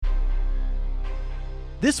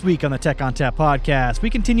This week on the Tech ONTAP podcast,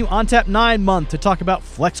 we continue ONTAP 9 month to talk about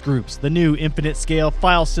Flex Groups, the new infinite scale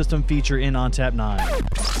file system feature in ONTAP 9.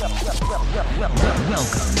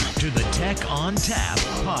 Welcome to the Tech ONTAP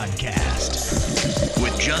podcast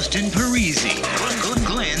with Justin Parisi,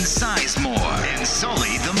 Glenn Sizemore, and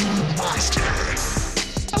Sully the Monster.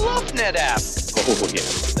 I love NetApp. Oh,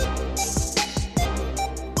 yeah.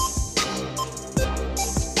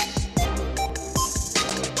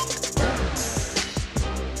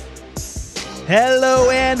 Hello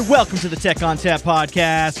and welcome to the Tech ONTAP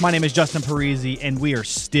podcast. My name is Justin Parisi, and we are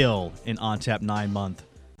still in ONTAP 9 month.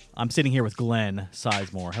 I'm sitting here with Glenn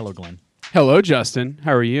Sizemore. Hello, Glenn. Hello, Justin.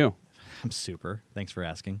 How are you? I'm super. Thanks for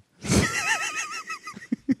asking.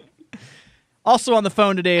 Also on the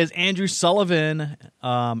phone today is Andrew Sullivan.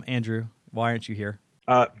 Andrew, why aren't you here?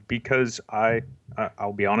 Because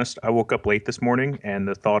I'll be honest, I woke up late this morning, and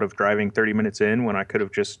the thought of driving 30 minutes in when I could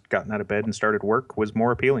have just gotten out of bed and started work was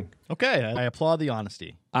more appealing. Okay, I applaud the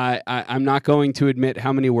honesty. I'm not going to admit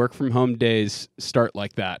how many work-from-home days start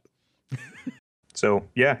like that. So,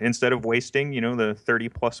 yeah, instead of wasting, the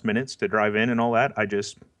 30-plus minutes to drive in and all that, I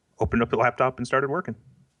just opened up the laptop and started working.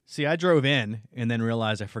 See, I drove in and then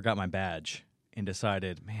realized I forgot my badge and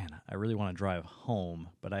decided, man, I really want to drive home,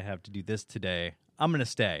 but I have to do this today. I'm going to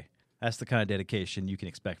stay. That's the kind of dedication you can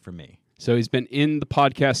expect from me. So he's been in the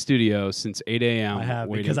podcast studio since 8 a.m. I have,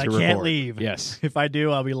 waiting because I to can't record. leave. Yes. If I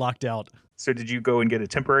do, I'll be locked out. So did you go and get a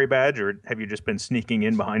temporary badge, or have you just been sneaking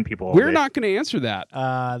in behind people all We're day? not going to answer that.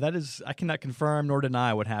 That is, I cannot confirm nor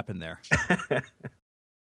deny what happened there.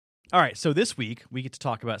 All right, so this week we get to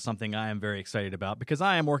talk about something I am very excited about because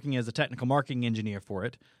I am working as a technical marketing engineer for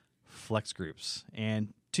it, Flex Groups.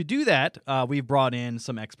 And to do that, we've brought in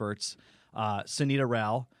some experts, Sunita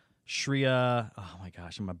Rao, Shreya, oh my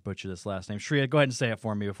gosh, I'm going to butcher this last name. Shreya, go ahead and say it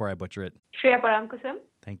for me before I butcher it. Shreya Paramkusam.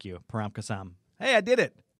 Thank you, Paramkusam. Hey, I did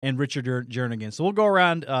it. And Richard Jernigan. So we'll go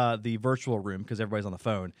around the virtual room because everybody's on the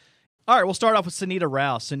phone. All right, we'll start off with Sunita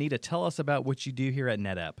Rao. Sunita, tell us about what you do here at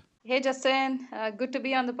NetApp. Hey, Justin. Good to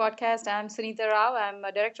be on the podcast. I'm Sunita Rao. I'm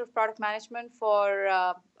a Director of Product Management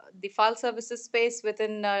for the file services space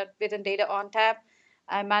within Data ONTAP.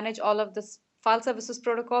 I manage all of the file services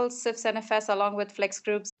protocols, CIFS, NFS, along with Flex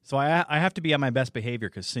Groups. So I have to be on my best behavior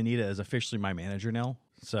because Sunita is officially my manager now.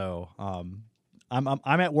 So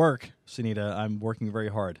I'm at work, Sunita. I'm working very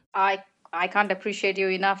hard. I can't appreciate you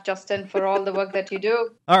enough, Justin, for all the work that you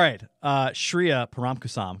do. All right, Shreya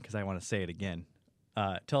Paramkusam, because I want to say it again.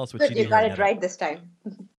 Tell us what you do. You got it right this time.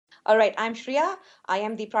 All right, I'm Shreya. I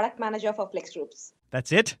am the product manager for Flex Groups.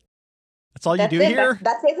 That's it? That's all you do here?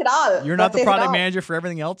 That says it all. You're not the product manager for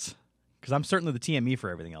everything else? Because I'm certainly the TME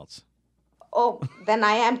for everything else. Oh, then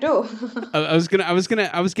I am too. I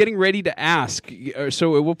was getting ready to ask.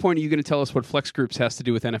 So at what point are you going to tell us what Flex Groups has to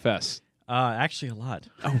do with NFS? Actually, a lot.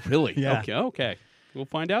 Oh, really? Yeah. Okay. We'll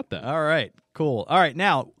find out then. All right, cool. All right,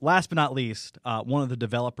 now, last but not least, one of the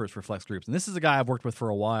developers for Flex Groups, and this is a guy I've worked with for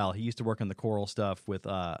a while. He used to work on the Coral stuff with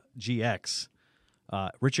GX.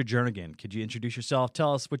 Richard Jernigan, could you introduce yourself?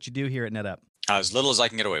 Tell us what you do here at NetApp. As little as I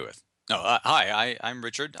can get away with. No, hi, I'm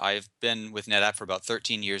Richard. I've been with NetApp for about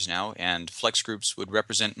 13 years now, and Flex Groups would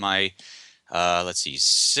represent my,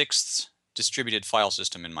 sixth distributed file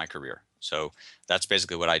system in my career. So that's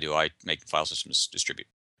basically what I do. I make file systems distribute.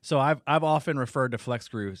 So I've often referred to Flex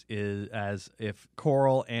Groups as if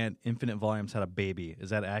Coral and Infinite Volumes had a baby. Is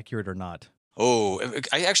that accurate or not? Oh,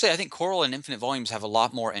 I think Coral and Infinite Volumes have a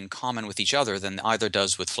lot more in common with each other than either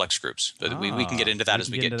does with Flex Groups. But we can get into that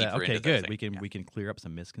as we get deeper into that. Okay, good. We can clear up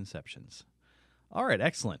some misconceptions. All right,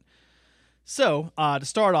 excellent. So to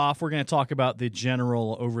start off, we're going to talk about the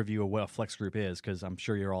general overview of what a Flex Group is, because I'm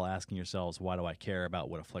sure you're all asking yourselves, why do I care about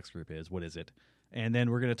what a Flex Group is? What is it? And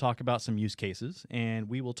then we're going to talk about some use cases, and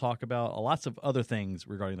we will talk about lots of other things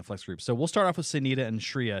regarding the Flex Group. So we'll start off with Sunita and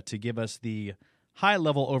Shreya to give us the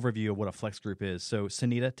high-level overview of what a Flex Group is. So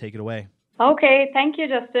Sunita, take it away. Okay, thank you,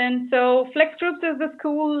 Justin. So Flex Groups is this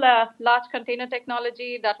cool large container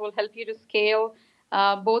technology that will help you to scale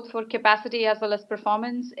both for capacity as well as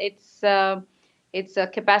performance. It's a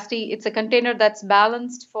capacity. It's a container that's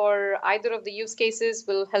balanced for either of the use cases.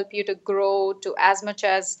 Will help you to grow to as much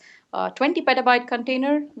as 20 petabyte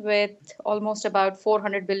container with almost about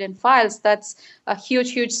 400 billion files. That's a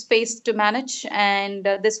huge space to manage, and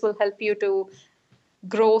this will help you to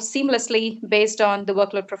grow seamlessly based on the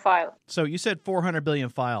workload profile. So you said 400 billion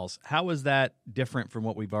files. How is that different from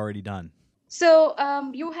what we've already done? So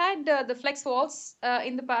you had the Flex Vaults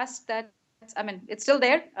in the past that it's still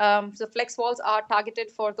there. So flex walls are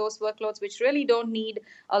targeted for those workloads which really don't need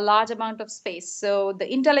a large amount of space. So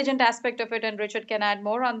the intelligent aspect of it, and Richard can add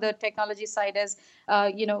more on the technology side, is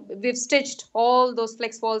we've stitched all those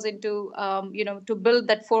flex walls into to build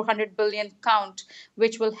that 400 billion count,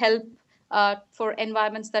 which will help for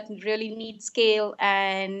environments that really need scale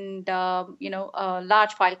and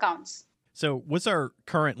large file counts. So what's our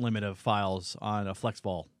current limit of files on a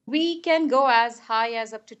FlexVol? We can go as high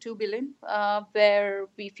as up to 2 billion, where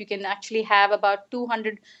if you can actually have about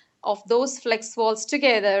 200 of those flex walls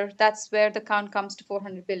together, that's where the count comes to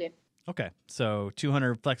 400 billion. Okay, so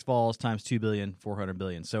 200 FlexVols times 2 billion, 400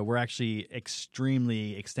 billion. So we're actually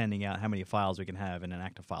extremely extending out how many files we can have in an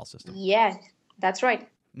active file system. Yeah, that's right.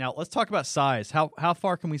 Now let's talk about size. How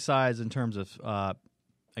far can we size in terms of,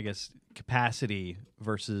 capacity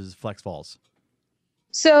versus FlexVols?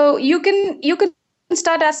 So you can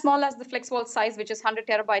start as small as the FlexVol size, which is 100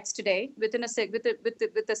 terabytes today, with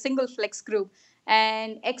a single flex group,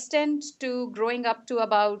 and extend to growing up to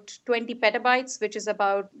about 20 petabytes, which is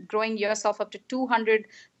about growing yourself up to 200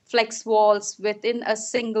 flex walls within a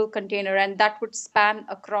single container, and that would span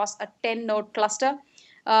across a 10-node cluster.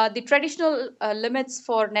 The traditional limits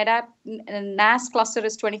for NetApp NAS cluster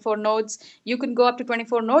is 24 nodes. You can go up to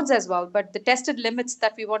 24 nodes as well, but the tested limits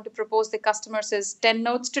that we want to propose the customers is 10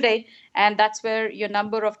 nodes today, and that's where your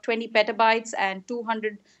number of 20 petabytes and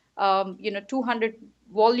 200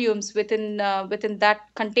 volumes within that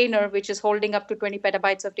container, which is holding up to 20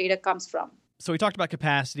 petabytes of data, comes from. So we talked about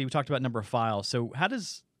capacity, we talked about number of files. So how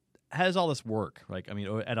does all this work?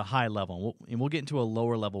 At a high level, we'll get into a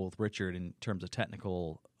lower level with Richard in terms of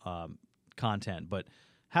technical content. But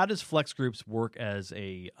how does Flex Groups work as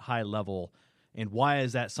a high level, and why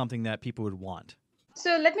is that something that people would want?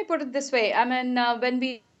 So let me put it this way. When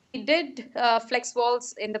we did Flex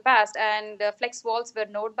Walls in the past, and Flex Walls were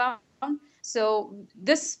node bound, so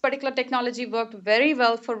this particular technology worked very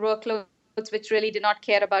well for workloads which really did not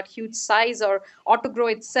care about huge size or auto grow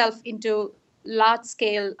itself into large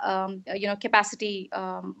scale capacity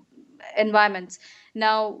environments.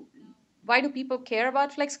 Now, why do people care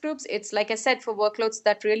about flex groups? It's, like I said, for workloads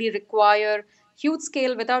that really require huge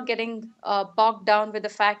scale without getting bogged down with the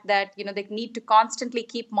fact that they need to constantly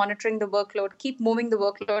keep monitoring the workload, keep moving the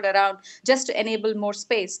workload around just to enable more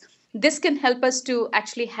space. This can help us to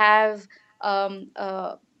actually have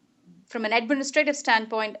from an administrative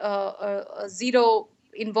standpoint a zero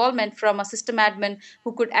involvement from a system admin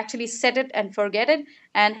who could actually set it and forget it,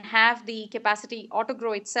 and have the capacity auto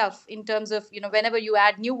grow itself in terms of whenever you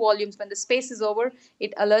add new volumes, when the space is over,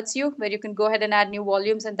 it alerts you where you can go ahead and add new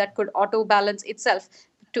volumes, and that could auto balance itself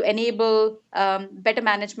to enable better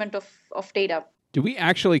management of data. Do we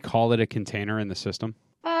actually call it a container in the system?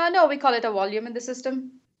 No, we call it a volume in the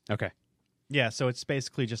system. Okay. Yeah, so it's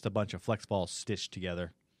basically just a bunch of FlexVols stitched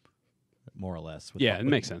together, more or less. It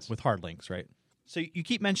makes sense. With hard links, right? So you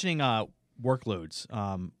keep mentioning workloads.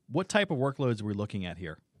 What type of workloads are we looking at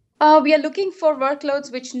here? We are looking for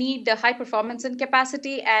workloads which need high performance and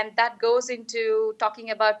capacity, and that goes into talking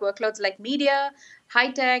about workloads like media,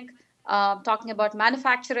 high tech, talking about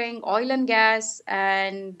manufacturing, oil and gas,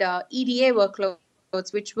 and EDA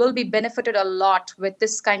workloads, which will be benefited a lot with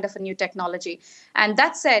this kind of a new technology. And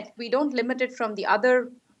that said, we don't limit it from the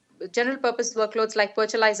other general purpose workloads like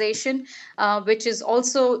virtualization, which is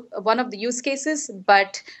also one of the use cases,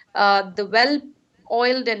 but the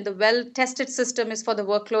well-oiled and the well-tested system is for the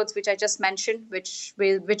workloads which I just mentioned, which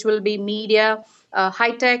will be media,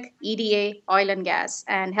 high-tech, EDA, oil and gas,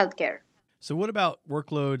 and healthcare. So what about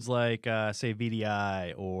workloads like, say,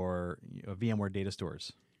 VDI or VMware data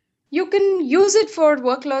stores? You can use it for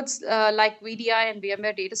workloads like VDI and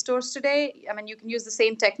VMware data stores today. You can use the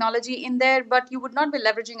same technology in there, but you would not be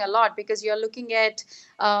leveraging a lot because you're looking at,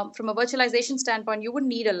 from a virtualization standpoint, you wouldn't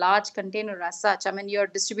need a large container as such. You're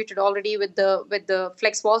distributed already with the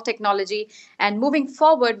FlexVol technology. And moving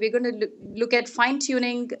forward, we're going to look at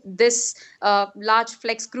fine-tuning this large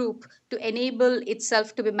flex group to enable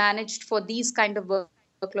itself to be managed for these kind of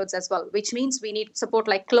workloads as well, which means we need support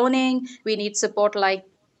like cloning, we need support like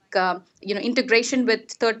integration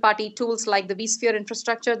with third-party tools like the vSphere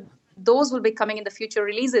infrastructure. Those will be coming in the future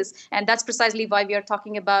releases, and that's precisely why we are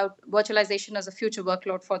talking about virtualization as a future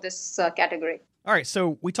workload for this category. All right,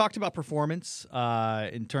 so we talked about performance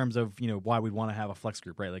in terms of why we'd want to have a flex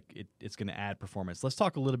group, right? Like it's going to add performance. Let's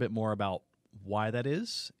talk a little bit more about why that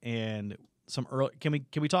is, and some early. Can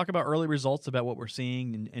we talk about early results about what we're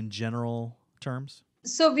seeing in general terms?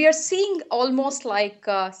 So we are seeing almost like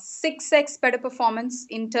 6x better performance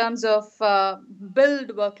in terms of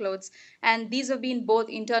build workloads. And these have been both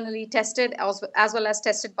internally tested as well as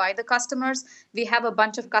tested by the customers. We have a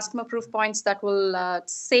bunch of customer proof points that will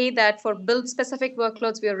say that for build specific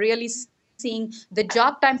workloads, we are really seeing the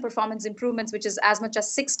job time performance improvements, which is as much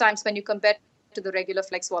as 6 times when you compare to the regular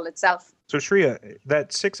FlexVol itself. So Shreya,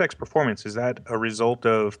 that 6x performance, is that a result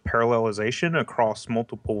of parallelization across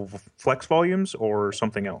multiple flex volumes or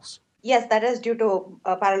something else? Yes, that is due to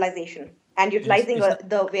parallelization and utilizing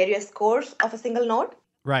the various cores of a single node.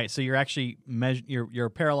 Right. So you're actually you're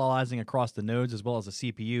parallelizing across the nodes as well as the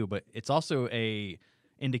CPU, but it's also a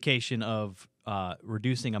indication of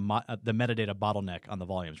reducing the metadata bottleneck on the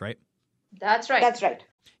volumes, right? That's right. That's right.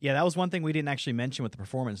 Yeah, that was one thing we didn't actually mention with the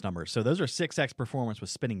performance numbers. So those are 6x performance with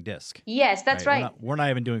spinning disk. Yes, that's right. We're not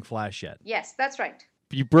even doing flash yet. Yes, that's right.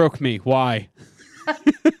 You broke me. Why?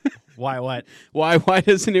 Why what? Why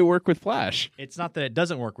doesn't it work with Flash? It's not that it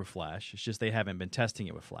doesn't work with Flash. It's just they haven't been testing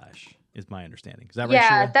it with Flash, is my understanding. Is that right,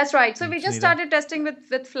 Yeah, Shreya? that's right. So we just Sunita? started testing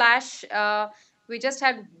with Flash. We just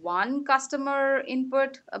had one customer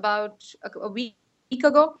input about a week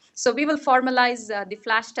ago. So we will formalize the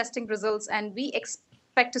Flash testing results, and we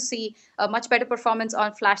expect to see a much better performance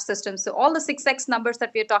on Flash systems. So all the 6x numbers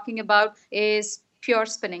that we are talking about is pure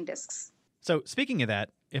spinning disks. So speaking of that,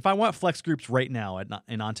 if I want Flex Groups right now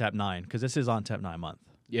in ONTAP 9, because this is ONTAP 9 month.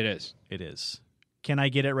 It is. It is. Can I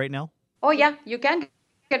get it right now? Oh, yeah, you can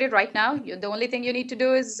get it right now. The only thing you need to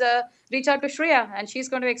do is reach out to Shreya, and she's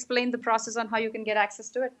going to explain the process on how you can get access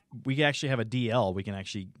to it. We actually have a DL we can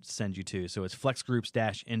actually send you to. So it's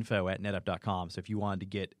flexgroups-info@netapp.com. So if you wanted to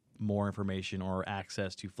get more information or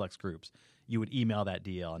access to Flex Groups, you would email that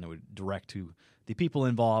DL and it would direct to the people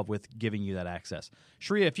involved with giving you that access.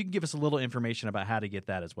 Shreya, if you can give us a little information about how to get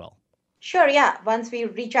that as well. Sure, yeah. Once we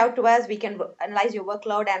reach out to us, we can analyze your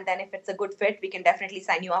workload, and then if it's a good fit, we can definitely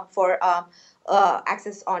sign you up for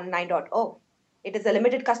access on 9.0. It is a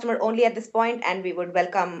limited customer only at this point, and we would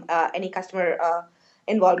welcome any customer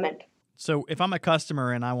involvement. So if I'm a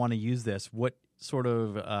customer and I want to use this, what sort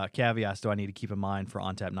of caveats do I need to keep in mind for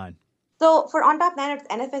ONTAP 9? So for ONTAP 9, it's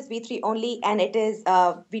NFS v3 only, and it is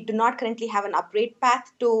we do not currently have an upgrade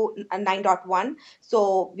path to 9.1.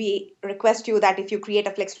 So we request you that if you create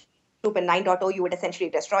a Flex Group in 9.0, you would essentially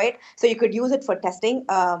destroy it. So you could use it for testing.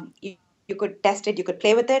 You could test it, you could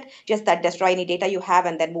play with it, just that destroy any data you have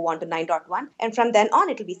and then move on to 9.1. And from then on,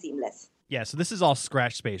 it'll be seamless. Yeah, so this is all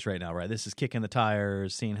scratch space right now, right? This is kicking the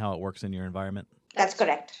tires, seeing how it works in your environment. That's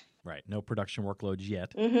correct. Right, no production workloads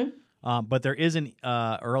yet. Mm-hmm. But there is an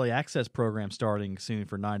early access program starting soon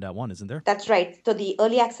for 9.1, isn't there? That's right. So the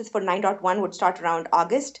early access for 9.1 would start around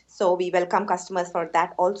August. So we welcome customers for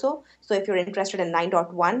that also. So if you're interested in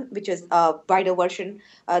 9.1, which is a wider version,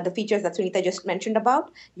 the features that Sunita just mentioned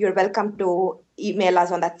about, you're welcome to email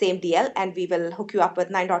us on that same DL, and we will hook you up with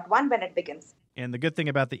 9.1 when it begins. And the good thing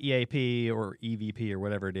about the EAP or EVP or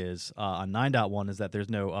whatever it is on 9.1 is that there's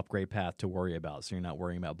no upgrade path to worry about. So you're not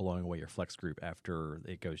worrying about blowing away your Flex Group after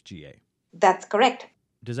it goes GA. That's correct.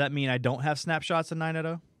 Does that mean I don't have snapshots in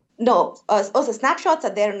 9.0? No. Also, snapshots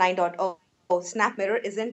are there in 9.0. SnapMirror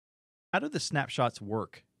isn't. How do the snapshots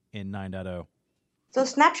work in 9.0? So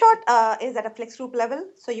snapshot is at a Flex Group level.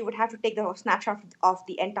 So you would have to take the snapshot of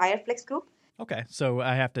the entire Flex Group. Okay, so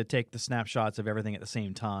I have to take the snapshots of everything at the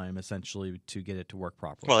same time, essentially, to get it to work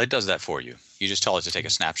properly. Well, it does that for you. You just tell it to take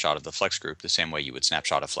a snapshot of the Flex Group the same way you would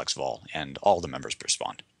snapshot a FlexVol, and all the members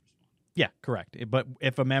respond. Yeah, correct. But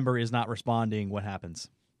if a member is not responding, what happens?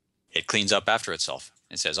 It cleans up after itself.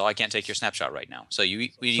 It says, oh, I can't take your snapshot right now. So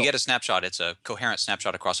when you get a snapshot, it's a coherent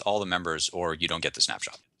snapshot across all the members, or you don't get the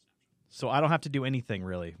snapshot. So I don't have to do anything,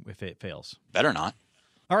 really, if it fails. Better not.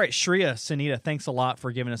 All right, Shreya, Sunita, thanks a lot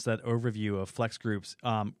for giving us that overview of Flex Groups.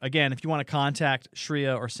 Again, if you want to contact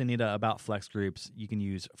Shreya or Sunita about Flex Groups, you can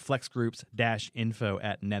use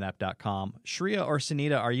flexgroups-info@netapp.com. Shreya or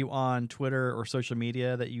Sunita, are you on Twitter or social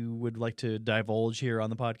media that you would like to divulge here on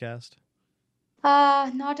the podcast?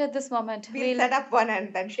 Not at this moment. We'll set up one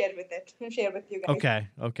and then share with you guys.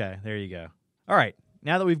 Okay, there you go. All right.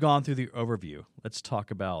 Now that we've gone through the overview, let's talk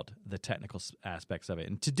about the technical aspects of it.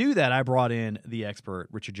 And to do that, I brought in the expert,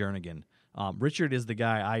 Richard Jernigan. Richard is the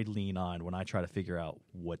guy I lean on when I try to figure out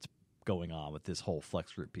what's going on with this whole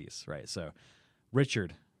Flex Group piece, right? So,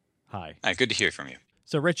 Richard, hi. Hi, good to hear from you.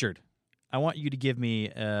 So, Richard, I want you to give me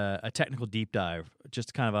a technical deep dive,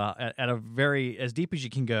 just kind of at a very, as deep as you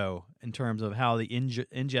can go in terms of how the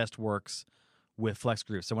ingest works with Flex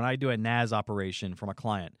Group. So when I do a NAS operation from a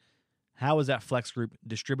client, how is that Flex Group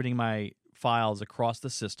distributing my files across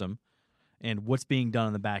the system, and what's being done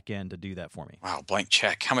on the back end to do that for me? Wow, blank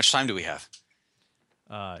check. How much time do we have?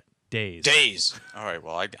 Days. Days. All right.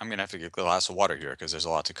 Well, I'm going to have to get a glass of water here because there's a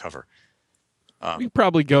lot to cover. We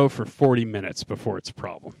probably go for 40 minutes before it's a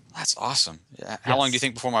problem. That's awesome. Yeah. How long do you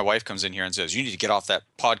think before my wife comes in here and says, you need to get off that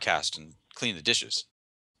podcast and clean the dishes?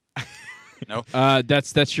 No?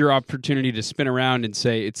 That's your opportunity to spin around and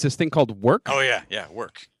say, it's this thing called work? Oh, yeah. Yeah,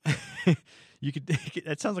 work. You could.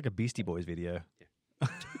 That sounds like a Beastie Boys video. That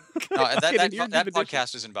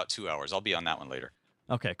podcast is in about 2 hours. I'll be on that one later.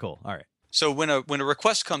 Okay, cool. All right. So when a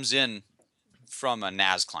request comes in from a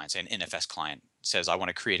NAS client, say an NFS client, says, I want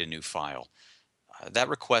to create a new file, that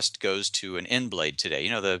request goes to an N-blade today.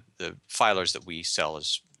 You know, the filers that we sell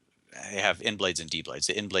they have N-blades and D-blades.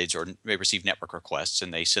 The N-blades may receive network requests,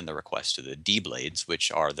 and they send the request to the D-blades,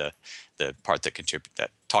 which are the part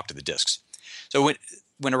that talk to the disks. So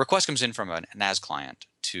when a request comes in from a NAS client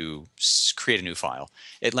to create a new file,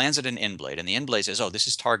 it lands at an N-blade, and the N-blade says, oh, this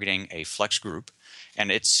is targeting a Flex group,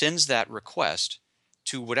 and it sends that request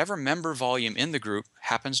to whatever member volume in the group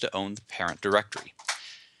happens to own the parent directory.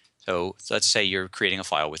 So let's say you're creating a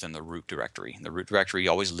file within the root directory. The root directory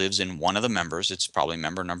always lives in one of the members. It's probably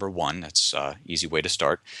member number 1. That's an easy way to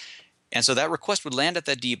start. And so that request would land at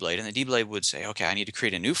that D-blade, and the D-blade would say, okay, I need to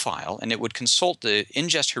create a new file, and it would consult the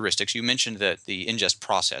ingest heuristics. You mentioned that the ingest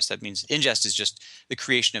process. That means ingest is just the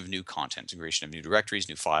creation of new content, the creation of new directories,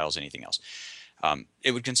 new files, anything else.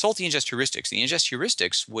 It would consult the ingest heuristics. The ingest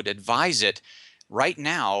heuristics would advise it, right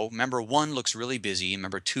now, member 1 looks really busy,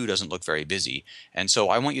 member 2 doesn't look very busy, and so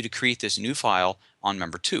I want you to create this new file on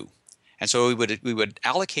member 2. And so we would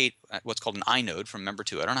allocate what's called an inode from member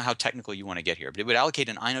 2. I don't know how technical you want to get here, but it would allocate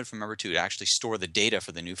an inode from member 2 to actually store the data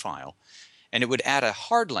for the new file. And it would add a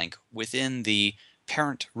hard link within the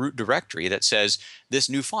parent root directory that says this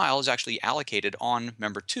new file is actually allocated on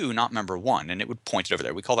member 2, not member 1, and it would point it over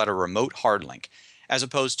there. We call that a remote hard link, as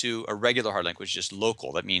opposed to a regular hard link, which is just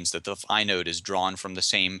local. That means that the inode is drawn from the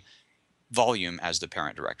same volume as the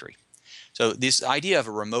parent directory. So this idea of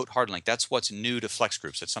a remote hard link, that's what's new to Flex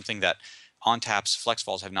groups. It's something that ONTAP's Flex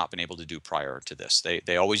files have not been able to do prior to this.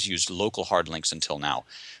 They always used local hard links until now,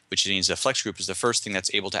 which means a Flex group is the first thing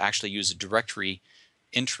that's able to actually use a directory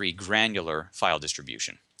entry granular file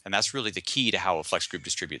distribution. And that's really the key to how a Flex group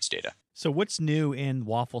distributes data. So what's new in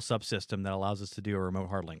Waffle subsystem that allows us to do a remote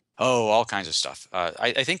hard link? Oh, all kinds of stuff.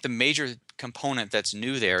 I think the major component that's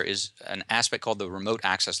new there is an aspect called the remote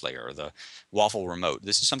access layer, or the Waffle remote.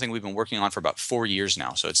 This is something we've been working on for about 4 years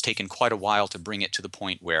now, so it's taken quite a while to bring it to the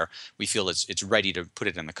point where we feel it's ready to put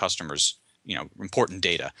it in the customer's important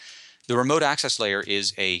data. The remote access layer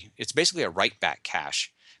it's basically a write-back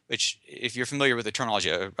cache, which, if you're familiar with the terminology,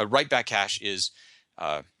 a write-back cache is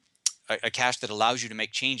a cache that allows you to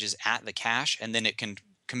make changes at the cache, and then it can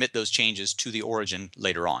commit those changes to the origin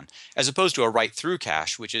later on, as opposed to a write-through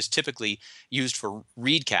cache, which is typically used for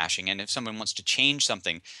read caching. And if someone wants to change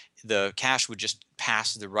something, the cache would just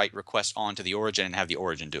pass the write request on to the origin and have the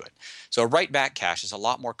origin do it. So a write-back cache is a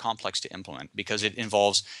lot more complex to implement because it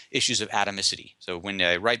involves issues of atomicity. So when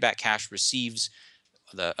a write-back cache receives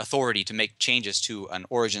the authority to make changes to an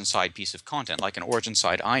origin-side piece of content, like an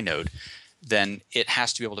origin-side inode, then it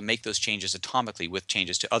has to be able to make those changes atomically with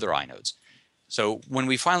changes to other inodes. So when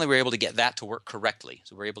we finally were able to get that to work correctly,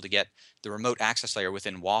 so we're able to get the remote access layer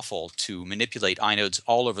within Waffle to manipulate inodes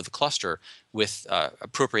all over the cluster with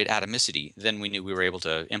appropriate atomicity, then we knew we were able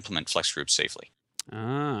to implement Flex groups safely.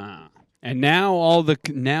 And now all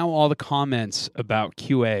the comments about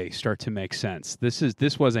QA start to make sense.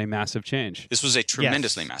 This was a massive change. This was a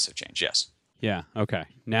tremendously massive change. Yes. Yeah. Okay.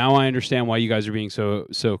 Now I understand why you guys are being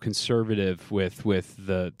so conservative with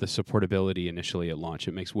the supportability initially at launch.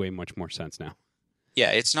 It makes way much more sense now.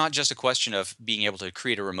 Yeah, it's not just a question of being able to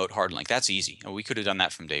create a remote hard link. That's easy. We could have done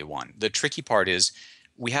that from day one. The tricky part is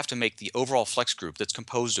we have to make the overall Flex group that's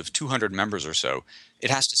composed of 200 members or so.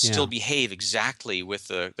 It has to still behave exactly with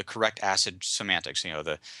the correct ACID semantics.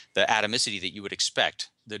 The atomicity that you would expect,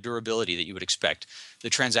 the durability that you would expect, the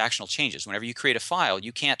transactional changes. Whenever you create a file,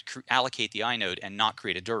 you can't allocate the inode and not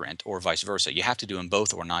create a durant, or vice versa. You have to do them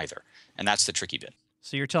both or neither, and that's the tricky bit.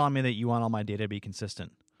 So you're telling me that you want all my data to be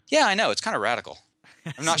consistent? Yeah, I know. It's kind of radical.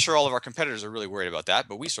 I'm not sure all of our competitors are really worried about that,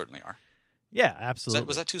 but we certainly are. Yeah, absolutely.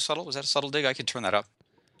 Was that too subtle? Was that a subtle dig? I can turn that up.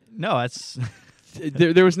 No, that's...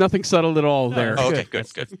 there was nothing subtle at all there. Oh, okay, good.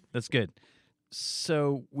 That's good.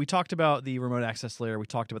 So we talked about the remote access layer. We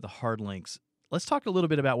talked about the hard links. Let's talk a little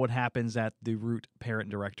bit about what happens at the root parent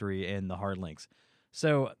directory and the hard links.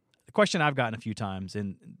 So the question I've gotten a few times,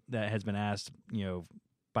 and that has been asked,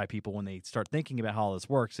 by people when they start thinking about how all this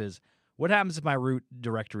works, is what happens if my root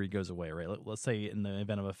directory goes away, right? Let's say in the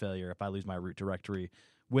event of a failure, if I lose my root directory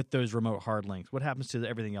with those remote hard links, what happens to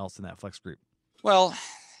everything else in that Flex group? Well,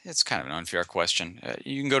 It's kind of an unfair question.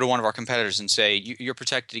 You can go to one of our competitors and say you're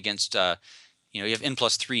protected against, you have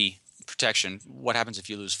N+3 protection. What happens if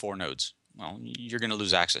you lose 4 nodes? Well, you're going to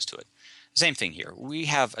lose access to it. Same thing here. We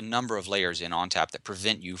have a number of layers in ONTAP that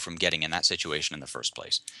prevent you from getting in that situation in the first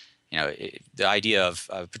place. The idea of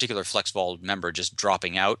a particular FlexVol member just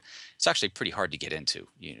dropping out, it's actually pretty hard to get into.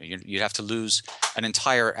 You'd have to lose an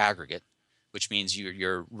entire aggregate, which means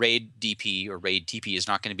your RAID DP or RAID TP is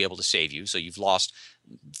not going to be able to save you. So you've lost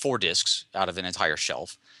 4 disks out of an entire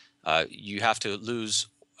shelf. You have to lose,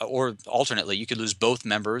 or alternately, you could lose both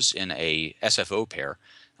members in a SFO pair.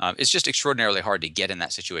 It's just extraordinarily hard to get in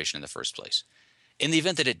that situation in the first place. In the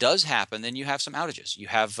event that it does happen, then you have some outages. You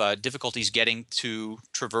have difficulties getting to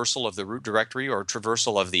traversal of the root directory or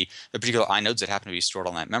traversal of the particular inodes that happen to be stored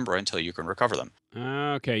on that member until you can recover them.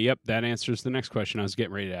 Okay, yep, that answers the next question I was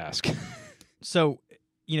getting ready to ask. So,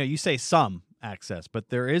 you say some access, but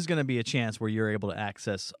there is going to be a chance where you're able to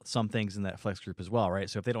access some things in that flex group as well, right?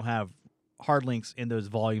 So if they don't have hard links in those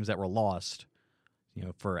volumes that were lost,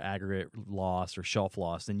 for aggregate loss or shelf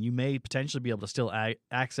loss, then you may potentially be able to still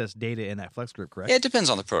access data in that flex group, correct? It depends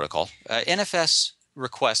on the protocol. NFS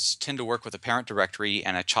requests tend to work with a parent directory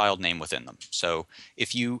and a child name within them. So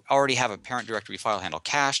if you already have a parent directory file handle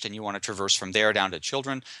cached and you want to traverse from there down to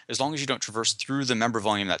children, as long as you don't traverse through the member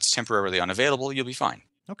volume that's temporarily unavailable, you'll be fine.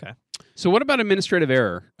 Okay. So what about administrative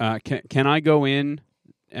error? Can I go in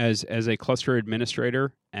as a cluster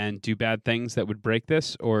administrator and do bad things that would break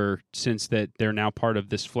this? Or since that they're now part of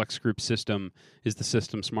this flex group system, is the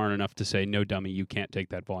system smart enough to say, no, dummy, you can't take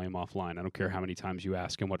that volume offline? I don't care how many times you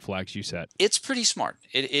ask and what flags you set. It's pretty smart.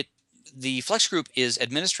 The flex group is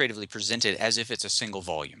administratively presented as if it's a single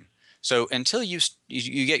volume. So until you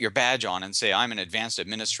get your badge on and say, I'm an advanced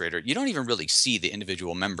administrator, you don't even really see the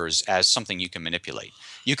individual members as something you can manipulate.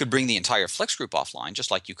 You could bring the entire flex group offline, just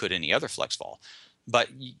like you could any other FlexVol. But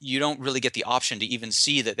you don't really get the option to even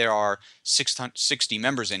see that there are 60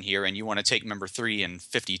 members in here and you want to take member 3 and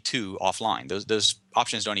 52 offline. Those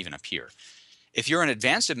options don't even appear. If you're an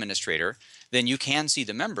advanced administrator, then you can see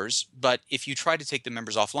the members, but if you try to take the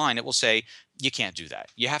members offline, it will say you can't do that.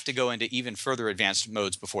 You have to go into even further advanced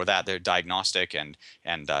modes before that. They're diagnostic and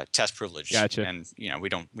test privileged. Gotcha. And we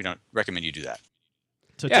don't recommend you do that.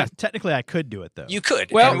 So Yeah. technically I could do it, though. You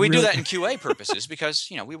could. Well, and we do really- that in QA purposes because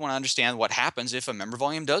we want to understand what happens if a member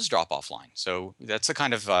volume does drop offline. So that's the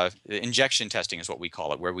kind of injection testing is what we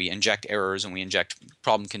call it, where we inject errors and we inject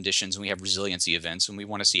problem conditions and we have resiliency events and we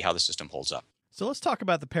want to see how the system holds up. So let's talk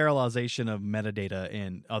about the parallelization of metadata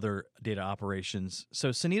and other data operations.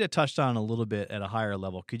 So Sunita touched on a little bit at a higher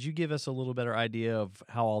level. Could you give us a little better idea of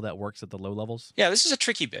how all that works at the low levels? Yeah, this is a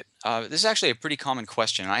tricky bit. This is actually a pretty common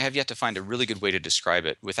question, and I have yet to find a really good way to describe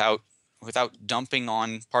it without dumping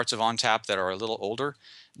on parts of ONTAP that are a little older.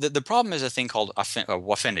 The problem is a thing called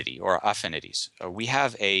Waffinity or affinities. We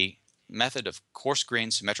have a method of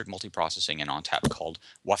coarse-grained symmetric multiprocessing in ONTAP called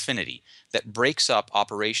Waffinity that breaks up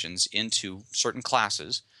operations into certain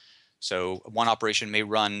classes. So one operation may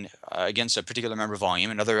run against a particular member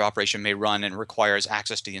volume, another operation may run and requires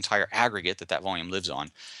access to the entire aggregate that volume lives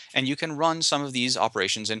on. And you can run some of these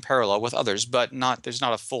operations in parallel with others, but there's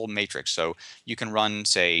not a full matrix. So you can run,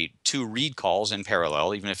 say, 2 read calls in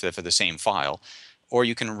parallel, even if they're for the same file. Or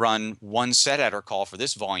you can run one setAttr call for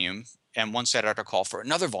this volume and one setAttr call for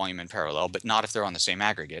another volume in parallel, but not if they're on the same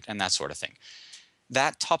aggregate and that sort of thing.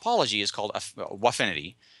 That topology is called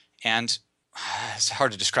Waffinity, and it's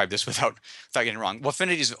hard to describe this without getting it wrong.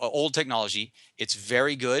 Waffinity is old technology. It's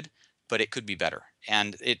very good, but it could be better.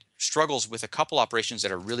 And it struggles with a couple operations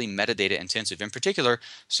that are really metadata intensive. In particular,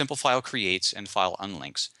 simple file creates and file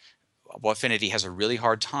unlinks. Waffinity has a really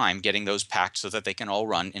hard time getting those packed so that they can all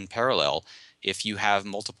run in parallel if you have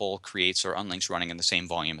multiple creates or unlinks running in the same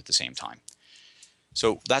volume at the same time.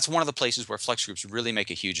 So that's one of the places where flex groups really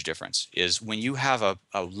make a huge difference, is when you have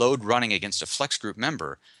a load running against a flex group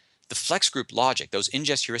member, the flex group logic, those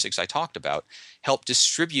ingest heuristics I talked about, help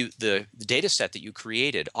distribute the data set that you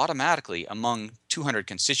created automatically among 200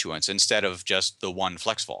 constituents instead of just the one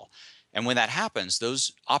FlexVol. And when that happens,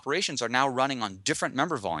 those operations are now running on different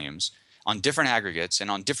member volumes, on different aggregates,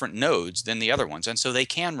 and on different nodes than the other ones. And so they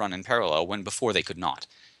can run in parallel when before they could not.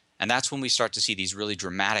 And that's when we start to see these really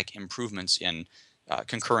dramatic improvements in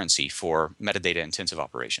concurrency for metadata-intensive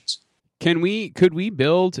operations. Could we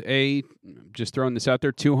build just throwing this out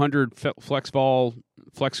there, 200 FlexVol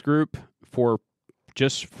flex group for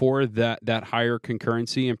that higher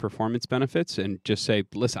concurrency and performance benefits, and just say,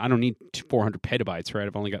 listen, I don't need 400 petabytes, right?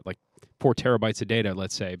 I've only got like 4 terabytes of data,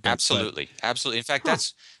 let's say. Absolutely. In fact,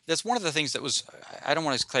 that's one of the things that was, I don't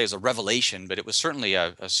want to say as a revelation, but it was certainly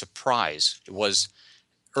a surprise. It was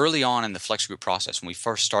early on in the flex group process, when we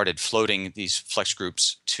first started floating these flex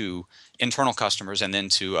groups to internal customers and then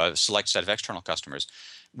to a select set of external customers,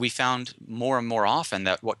 we found more and more often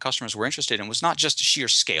that what customers were interested in was not just sheer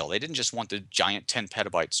scale. They didn't just want the giant 10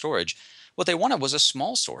 petabyte storage. What they wanted was a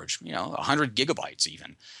small storage, 100 gigabytes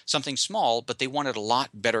even, something small, but they wanted a lot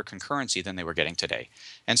better concurrency than they were getting today.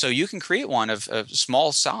 And so you can create one of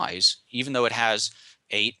small size, even though it has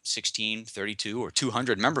 8, 16, 32, or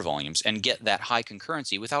 200 member volumes, and get that high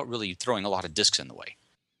concurrency without really throwing a lot of disks in the way.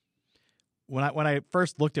 When I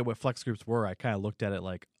first looked at what flex groups were, I kind of looked at it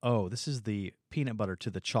like, oh, this is the peanut butter to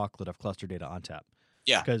the chocolate of cluster data ONTAP.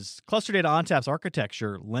 Yeah. Because cluster data ONTAP's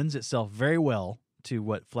architecture lends itself very well to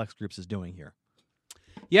what flex groups is doing here.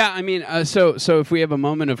 Yeah, I mean, so if we have a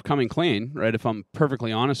moment of coming clean, right? If I'm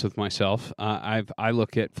perfectly honest with myself, I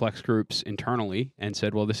look at flex groups internally and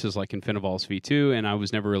said, well, this is like InfiniVols v2, and I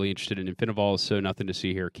was never really interested in InfiniVols, so nothing to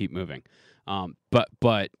see here. Keep moving.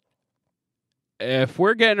 But if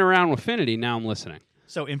we're getting around with Affinity, now I'm listening.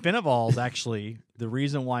 So InfiniVols, actually, the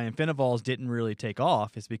reason why InfiniVols didn't really take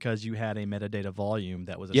off is because you had a metadata volume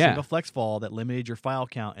that was a single flex vol that limited your file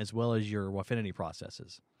count as well as your Affinity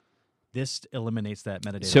processes. This eliminates that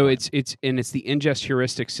metadata. So volume. it's the ingest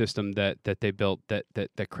heuristic system that they built that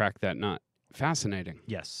cracked that nut. Fascinating.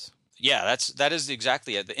 Yes. Yeah, that is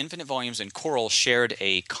exactly it. The infinite volumes and Coral shared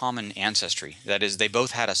a common ancestry. That is, they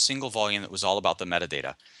both had a single volume that was all about the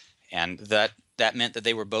metadata. And that meant that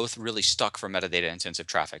they were both really stuck for metadata-intensive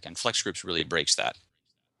traffic, and flex groups really breaks that.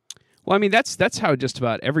 Well, I mean, that's how just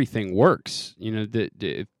about everything works.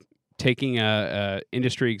 Taking a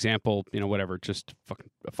industry example, whatever, just fucking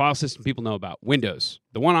a file system people know about, Windows,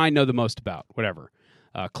 the one I know the most about, whatever.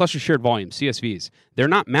 Cluster shared volume, CSVs. They're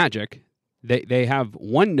not magic. They have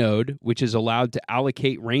one node which is allowed to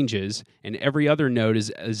allocate ranges, and every other node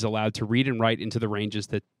is allowed to read and write into the ranges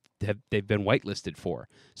that they've been whitelisted for.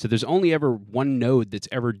 So there's only ever one node that's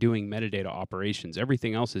ever doing metadata operations.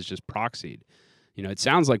 Everything else is just proxied. It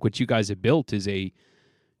sounds like what you guys have built is a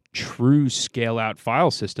true scale-out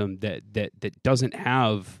file system that doesn't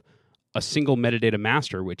have a single metadata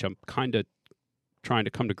master, which I'm kind of trying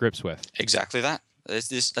to come to grips with. Exactly that.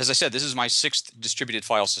 As I said, this is my 6th distributed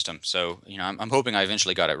file system, so I'm hoping I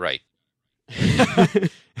eventually got it right.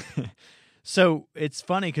 So it's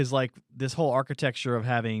funny because like this whole architecture of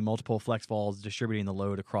having multiple flex vols distributing the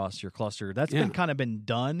load across your cluster, that's been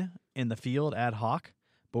done in the field ad hoc,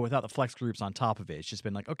 but without the flex groups on top of it. It's just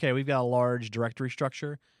been like, okay, we've got a large directory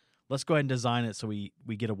structure. Let's go ahead and design it so we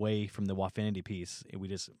get away from the Wafinity piece. We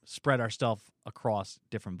just spread our stuff across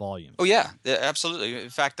different volumes. Oh, yeah, absolutely. In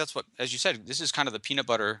fact, that's what, as you said, this is kind of the peanut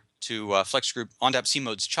butter to flex group ONTAP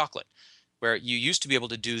C-Mode's chocolate, where you used to be able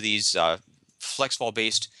to do these flex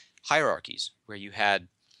vol-based hierarchies where you had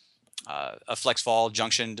a flex vol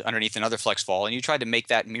junctioned underneath another flex vol, and you tried to make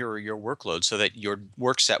that mirror your workload so that your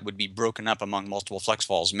work set would be broken up among multiple flex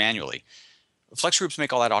vols manually. Flex groups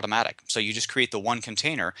make all that automatic. So you just create the one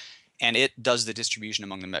container, and it does the distribution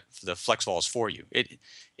among the flex vols for you.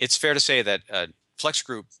 It's fair to say that flex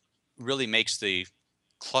group really makes the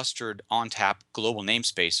clustered ONTAP global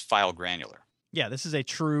namespace file granular. Yeah, this is a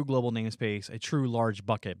true global namespace, a true large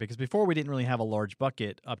bucket. Because before we didn't really have a large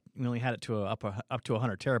bucket. We only had it to up to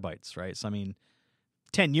 100 terabytes, right? So I mean,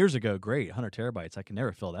 10 years ago, great, 100 terabytes. I can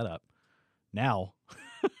never fill that up. Now,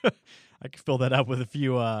 I can fill that up with a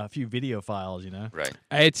few video files. Right.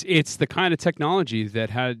 It's the kind of technology that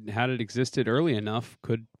had it existed early enough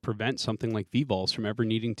could prevent something like vVols from ever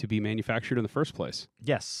needing to be manufactured in the first place.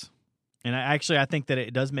 Yes. And I think that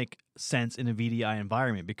it does make sense in a VDI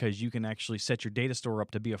environment because you can actually set your data store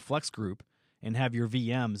up to be a flex group and have your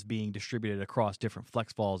VMs being distributed across different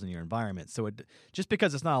flex vols in your environment. So just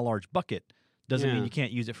because it's not a large bucket doesn't mean you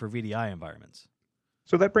can't use it for VDI environments.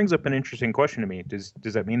 So that brings up an interesting question to me. Does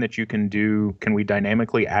that mean that can we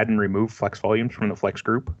dynamically add and remove flex volumes from the flex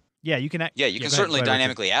group? Yeah, you can. You can certainly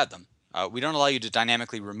dynamically add them. We don't allow you to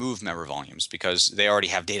dynamically remove member volumes because they already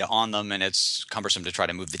have data on them, and it's cumbersome to try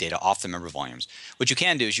to move the data off the member volumes. What you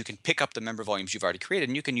can do is you can pick up the member volumes you've already created,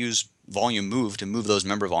 and you can use volume move to move those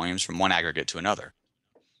member volumes from one aggregate to another.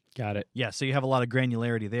 Got it. Yeah, so you have a lot of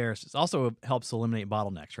granularity there. So it also helps eliminate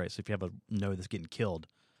bottlenecks, right? So if you have a node that's getting killed,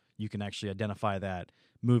 you can actually identify that,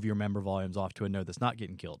 move your member volumes off to a node that's not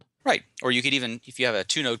getting killed. Right. Or you could even, if you have a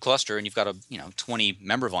 2-node cluster and you've got 20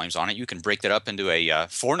 member volumes on it, you can break that up into a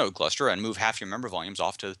 4-node cluster and move half your member volumes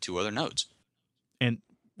off to 2 other nodes. And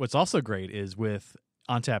what's also great is with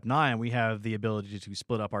ONTAP 9, we have the ability to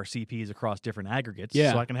split up our CPs across different aggregates.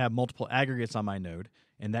 Yeah. So I can have multiple aggregates on my node,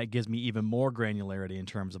 and that gives me even more granularity in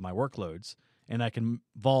terms of my workloads. and I can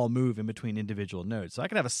vol move in between individual nodes. So I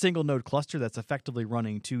can have a single node cluster that's effectively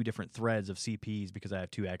running 2 different threads of CPs because I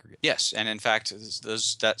have 2 aggregates. Yes, and in fact,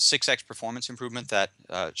 that 6x performance improvement that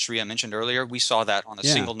Shreya mentioned earlier, we saw that on a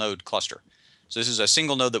single node cluster. So this is a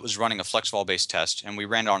single node that was running a FlexVol-based test, and we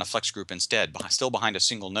ran it on a flex group instead, still behind a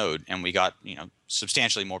single node, and we got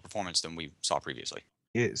substantially more performance than we saw previously.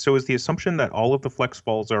 So is the assumption that all of the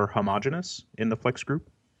FlexVols are homogeneous in the flex group?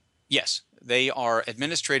 Yes, they are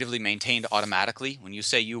administratively maintained automatically. When you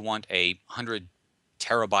say you want a 100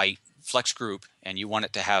 terabyte flex group and you want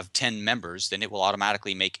it to have 10 members, then it will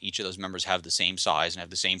automatically make each of those members have the same size and have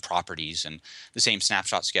the same properties and the same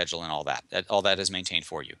snapshot schedule and all that. All that is maintained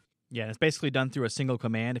for you. Yeah, it's basically done through a single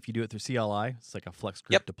command. If you do it through CLI, it's like a flex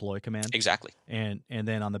group deploy command. Exactly. And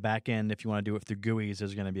then on the back end, if you want to do it through GUIs,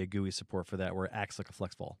 there's going to be a GUI support for that where it acts like a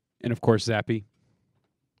FlexVol. And of course, Zappy.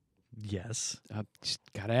 Yes. Just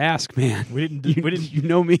gotta ask, man. We didn't. You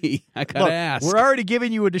know me. I gotta ask. We're already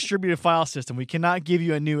giving you a distributed file system. We cannot give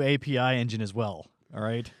you a new API engine as well. All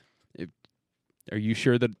right. Are you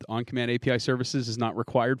sure that on-command API services is not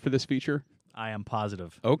required for this feature? I am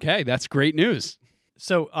positive. Okay, that's great news.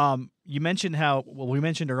 So you mentioned we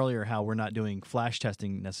mentioned earlier how we're not doing Flash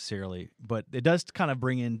testing necessarily, but it does kind of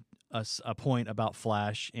bring in a point about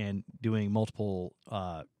Flash and doing multiple,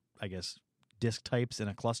 disk types in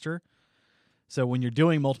a cluster. So when you're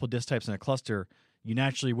doing multiple disk types in a cluster, you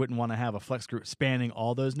naturally wouldn't want to have a flex group spanning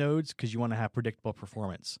all those nodes because you want to have predictable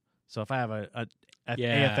performance. So if I have a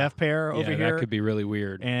AFF pair over here, that could be really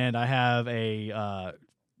weird. And I have a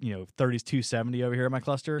 3270 over here in my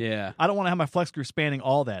cluster. Yeah, I don't want to have my flex group spanning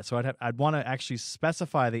all that. So I'd want to actually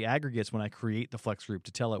specify the aggregates when I create the flex group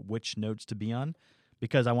to tell it which nodes to be on,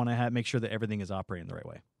 because I want to make sure that everything is operating the right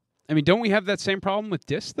way. I mean, don't we have that same problem with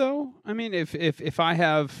disk, though? I mean, if I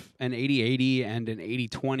have an 8080 and an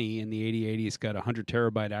 8020, and the 8080's got a 100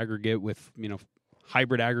 terabyte aggregate with,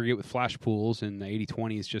 hybrid aggregate with flash pools, and the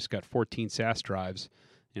 8020's just got 14 SAS drives,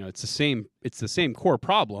 it's the same core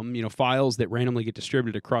problem. Files that randomly get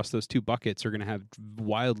distributed across those 2 buckets are going to have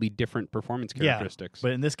wildly different performance characteristics. Yeah,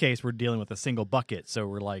 but in this case, we're dealing with a single bucket, so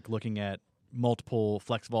we're like looking at multiple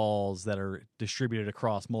FlexVols that are distributed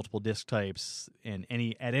across multiple disk types, and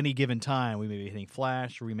at any given time we may be hitting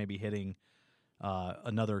Flash, or we may be hitting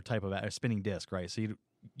another type of a spinning disk, right? So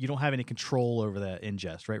you don't have any control over that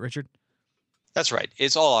ingest, right, Richard? That's right.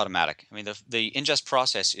 It's all automatic. I mean, the ingest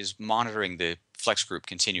process is monitoring the flex group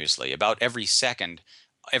continuously. About every second,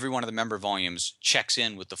 every one of the member volumes checks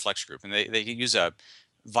in with the flex group, and they use a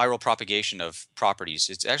viral propagation of properties.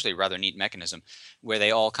 It's actually a rather neat mechanism where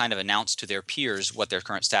they all kind of announce to their peers what their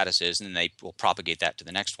current status is, and then they will propagate that to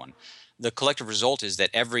the next one. The collective result is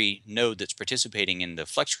that every node that's participating in the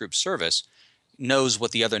flex group service knows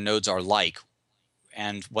what the other nodes are like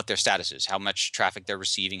and what their status is, how much traffic they're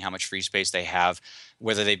receiving, how much free space they have,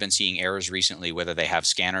 whether they've been seeing errors recently, whether they have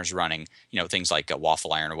scanners running, things like a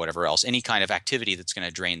waffle iron or whatever else, any kind of activity that's going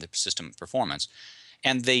to drain the system performance.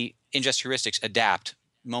 And the ingest heuristics adapt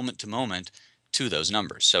moment to moment to those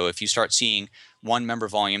numbers. So if you start seeing one member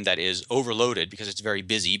volume that is overloaded because it's very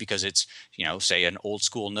busy, because it's, say an old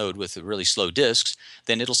school node with really slow disks,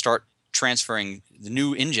 then it'll start transferring the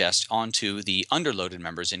new ingest onto the underloaded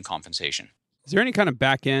members in compensation. Is there any kind of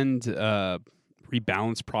back-end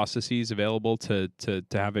rebalance processes available to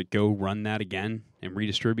have it go run that again and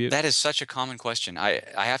redistribute? That is such a common question. I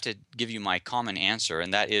have to give you my common answer,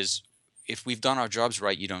 and that is, if we've done our jobs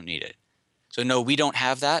right, you don't need it. So no, we don't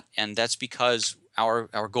have that, and that's because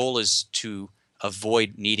our goal is to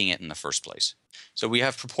avoid needing it in the first place. So we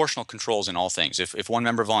have proportional controls in all things. If one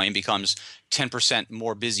member volume becomes 10%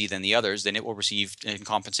 more busy than the others, then it will receive in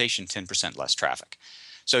compensation 10% less traffic.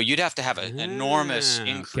 So you'd have to have an enormous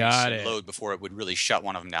increase in load before it would really shut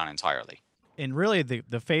one of them down entirely. And really,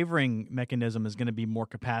 the favoring mechanism is going to be more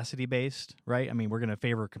capacity-based, right? I mean, we're going to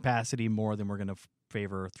favor capacity more than we're going to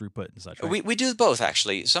favor throughput and such, right? We do both,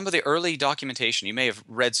 actually. Some of the early documentation, you may have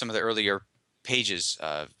read some of the earlier pages,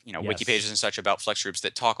 wiki pages and such about flex groups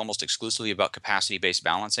that talk almost exclusively about capacity-based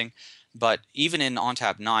balancing. But even in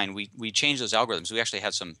ONTAP 9, we changed those algorithms. We actually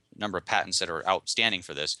had some number of patents that are outstanding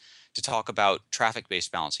for this to talk about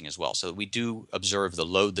traffic-based balancing as well. So we do observe the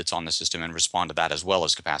load that's on the system and respond to that as well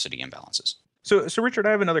as capacity imbalances. So Richard,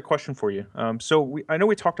 I have another question for you. I know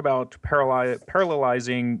we talked about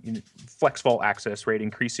parallelizing FlexVol access, right?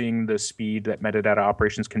 Increasing the speed that metadata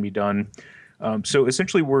operations can be done. So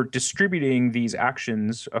essentially, we're distributing these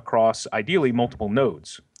actions across, ideally, multiple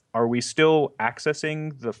nodes. Are we still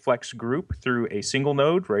accessing the Flex group through a single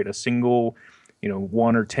node, right? A single,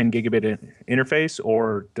 1 or 10 gigabit interface,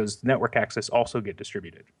 or does network access also get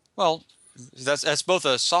distributed? Well, That's both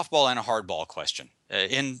a softball and a hardball question.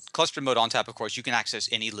 In cluster mode ONTAP, of course, you can access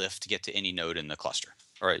any LIF to get to any node in the cluster.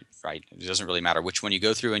 Right? It doesn't really matter which one you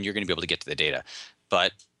go through, and you're going to be able to get to the data.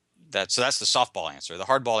 But that's the softball answer. The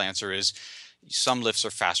hardball answer is some LIFs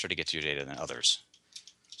are faster to get to your data than others.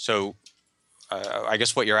 So I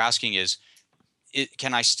guess what you're asking is,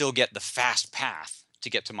 can I still get the fast path to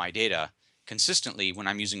get to my data consistently when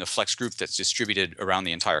I'm using a flex group that's distributed around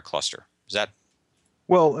the entire cluster? Is that?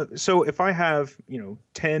 Well, so if I have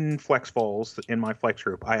 10 flex files in my flex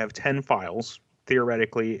group, I have 10 files.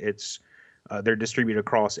 Theoretically, they're distributed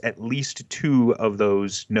across at least 2 of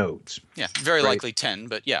those nodes. Yeah, very likely 10,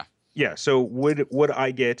 but yeah. Yeah. So would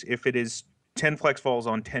I get, if it is 10 flex files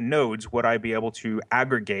on 10 nodes, would I be able to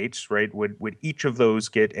aggregate? Right? Would each of those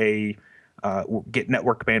get get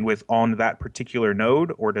network bandwidth on that particular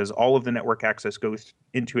node, or does all of the network access go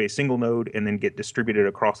into a single node and then get distributed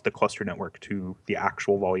across the cluster network to the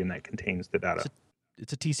actual volume that contains the data?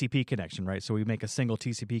 It's a TCP connection, right? So we make a single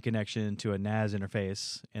TCP connection to a NAS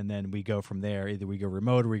interface, and then we go from there. Either we go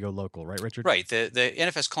remote or we go local, right, Richard? Right. The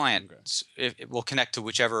NFS client it will connect to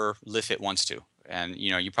whichever LIF it wants to. And,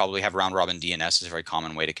 you probably have round-robin DNS is a very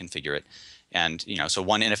common way to configure it. And, so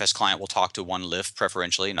one NFS client will talk to one LIF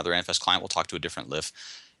preferentially. Another NFS client will talk to a different LIF.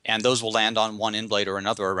 And those will land on one InBlade or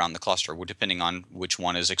another around the cluster, depending on which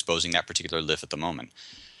one is exposing that particular LIF at the moment.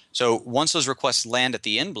 So once those requests land at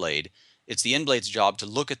the InBlade, it's the InBlade's job to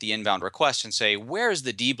look at the inbound request and say, where is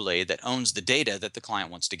the dBlade that owns the data that the client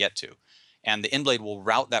wants to get to? And the InBlade will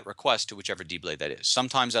route that request to whichever dBlade that is.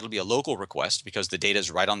 Sometimes that'll be a local request because the data is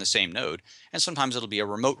right on the same node, and sometimes it'll be a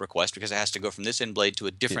remote request because it has to go from this InBlade to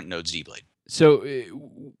a different node's dBlade. So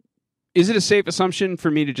is it a safe assumption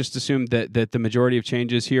for me to just assume that the majority of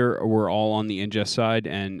changes here were all on the ingest side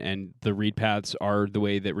and the read paths are the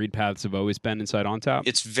way that read paths have always been inside ONTAP?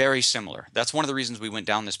 It's very similar. That's one of the reasons we went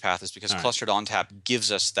down this path is because clustered ONTAP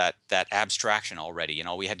gives us that abstraction already, and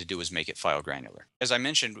all we had to do was make it file granular. As I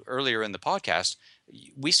mentioned earlier in the podcast,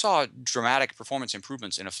 we saw dramatic performance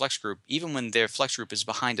improvements in a flex group even when their flex group is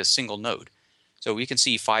behind a single node. So we can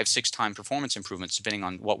see 5-6 time performance improvements depending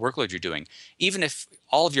on what workload you're doing, even if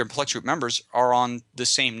all of your flex group members are on the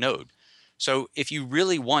same node. So if you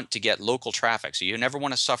really want to get local traffic, so you never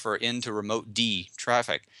want to suffer into remote D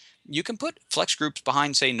traffic, you can put flex groups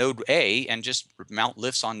behind, say, node A and just mount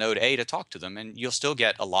LIFs on node A to talk to them, and you'll still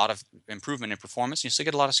get a lot of improvement in performance, and you'll still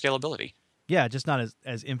get a lot of scalability. Yeah, just not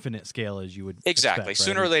as infinite scale as you would exactly. expect,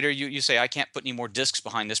 Sooner right? or later, you say, I can't put any more disks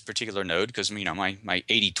behind this particular node because my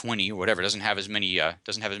 8020 or whatever doesn't have as many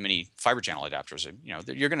fiber channel adapters.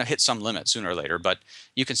 You're going to hit some limit sooner or later, but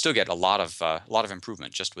you can still get a lot of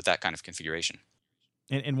improvement just with that kind of configuration.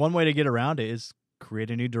 And one way to get around it is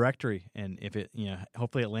create a new directory, and if it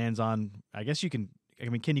hopefully it lands on. I guess you can. I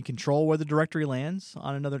mean, can you control where the directory lands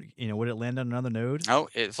on another? Would it land on another node? Oh,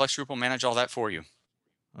 Flex Group will manage all that for you.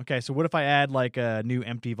 Okay, so what if I add like a new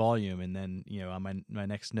empty volume and then, on my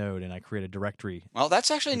next node and I create a directory? Well, that's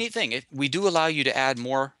actually a neat thing. We do allow you to add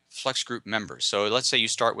more Flex Group members. So let's say you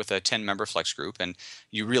start with a 10-member Flex Group and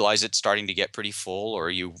you realize it's starting to get pretty full, or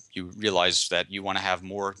you realize that you want to have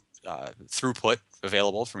more throughput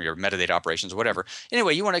available from your metadata operations or whatever.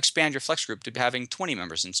 Anyway, you want to expand your Flex Group to having 20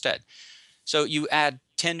 members instead. So you add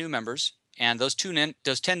 10 new members. And those 10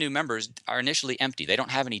 new members are initially empty. They don't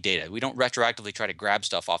have any data. We don't retroactively try to grab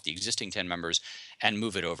stuff off the existing 10 members and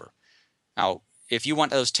move it over. Now, if you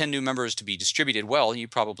want those 10 new members to be distributed well, you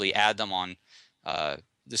probably add them on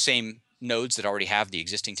the same nodes that already have the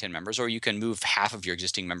existing 10 members, or you can move half of your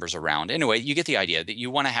existing members around. Anyway, you get the idea that you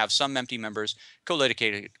want to have some empty members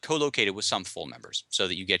co-located with some full members so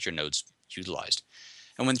that you get your nodes utilized.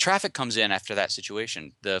 And when traffic comes in after that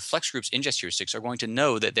situation, the Flex Group's ingest heuristics are going to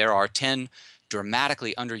know that there are 10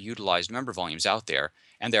 dramatically underutilized member volumes out there,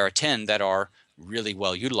 and there are 10 that are really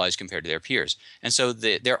well utilized compared to their peers. And so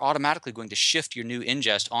they're automatically going to shift your new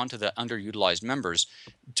ingest onto the underutilized members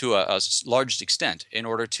to a large extent in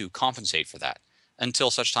order to compensate for that,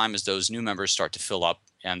 until such time as those new members start to fill up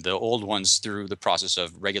and the old ones, through the process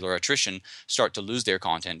of regular attrition, start to lose their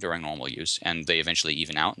content during normal use, and they eventually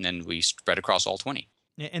even out, and then we spread across all 20.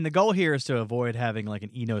 And the goal here is to avoid having like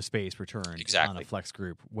an Eno space return exactly. on a Flex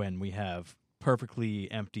Group when we have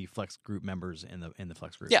perfectly empty Flex Group members in the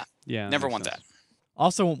Flex Group. Yeah. Never want that.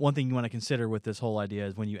 Also, one thing you want to consider with this whole idea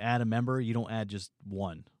is when you add a member, you don't add just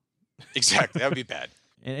one. Exactly. That would be bad.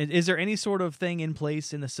 And is there any sort of thing in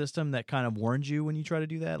place in the system that kind of warns you when you try to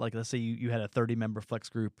do that? Like, let's say you had a 30-member Flex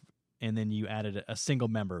Group and then you added a single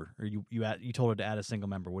member, or you told it to add a single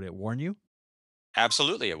member. Would it warn you?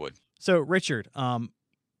 Absolutely, it would. So, Richard,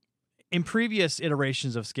 in previous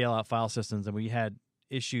iterations of scale-out file systems, and we had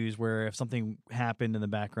issues where if something happened in the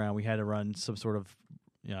background, we had to run some sort of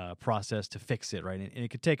process to fix it, right? And it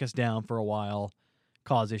could take us down for a while,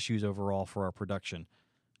 cause issues overall for our production.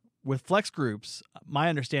 With Flex Groups, my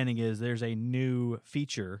understanding is there's a new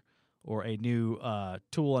feature or a new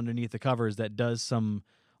tool underneath the covers that does some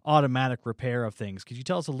automatic repair of things. Could you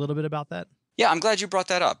tell us a little bit about that? Yeah, I'm glad you brought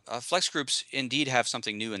that up. Flex Groups indeed have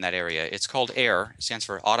something new in that area. It's called AIR. It stands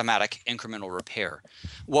for Automatic Incremental Repair.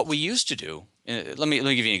 What we used to do, let me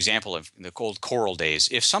give you an example of the old Coral days.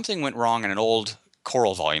 If something went wrong in an old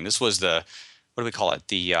Coral volume, this was the, what do we call it?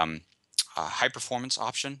 The high performance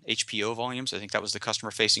option, HPO volumes. I think that was the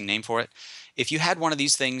customer facing name for it. If you had one of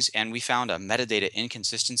these things and we found a metadata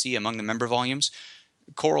inconsistency among the member volumes,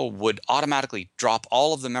 Coral would automatically drop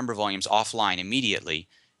all of the member volumes offline immediately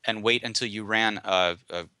and wait until you ran a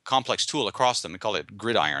complex tool across them. We call it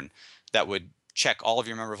Gridiron, that would check all of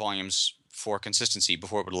your member volumes for consistency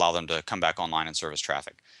before it would allow them to come back online and service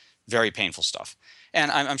traffic. Very painful stuff. And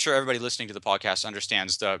I'm sure everybody listening to the podcast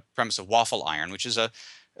understands the premise of Waffle Iron, which is a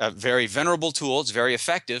very venerable tool. It's very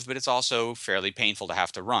effective, but it's also fairly painful to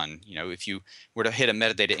have to run. You know, if you were to hit a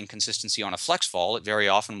metadata inconsistency on a FlexVol, it very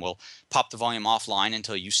often will pop the volume offline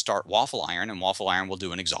until you start Waffle Iron, and Waffle Iron will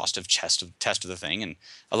do an exhaustive test of the thing and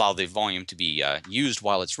allow the volume to be used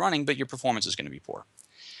while it's running, but your performance is going to be poor.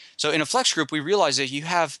 So in a Flex Group, we realize that you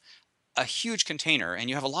have a huge container and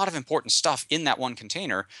you have a lot of important stuff in that one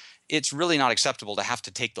container. It's really not acceptable to have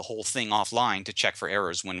to take the whole thing offline to check for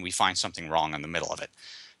errors when we find something wrong in the middle of it.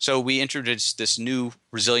 So we introduced this new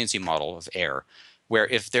resiliency model of AIR, where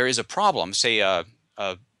if there is a problem, say a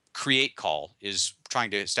create call is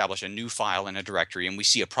trying to establish a new file in a directory and we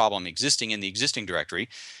see a problem existing in the existing directory,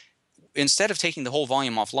 instead of taking the whole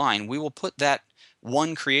volume offline, we will put that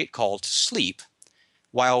one create call to sleep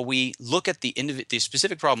while we look at the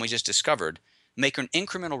specific problem we just discovered, make an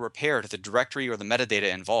incremental repair to the directory or the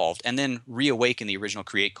metadata involved, and then reawaken the original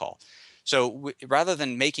create call. So rather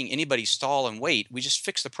than making anybody stall and wait, we just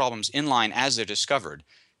fix the problems inline as they're discovered.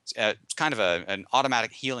 It's kind of an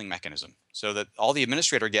automatic healing mechanism, so that all the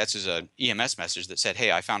administrator gets is an EMS message that said,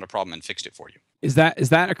 hey, I found a problem and fixed it for you. Is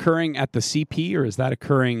that occurring at the CP or is that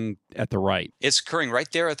occurring at the write? It's occurring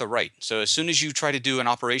right there at the write. So as soon as you try to do an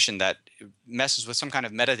operation that messes with some kind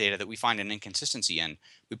of metadata that we find an inconsistency in,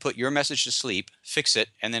 we put your message to sleep, fix it,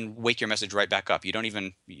 and then wake your message right back up. You don't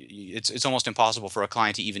even it's almost impossible for a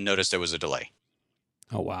client to even notice there was a delay.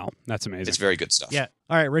 Oh, wow. That's amazing. It's very good stuff. Yeah.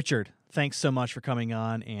 All right, Richard, thanks so much for coming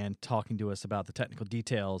on and talking to us about the technical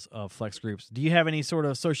details of Flex Groups. Do you have any sort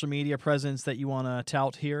of social media presence that you want to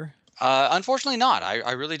tout here? Unfortunately not.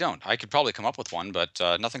 I really don't. I could probably come up with one, but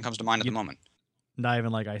nothing comes to mind at the moment. Not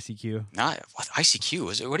even like ICQ? What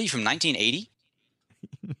ICQ? What are you, from 1980?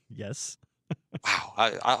 Yes.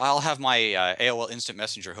 Wow. I'll have my AOL Instant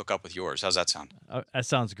Messenger hook up with yours. How's that sound? That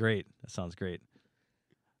sounds great.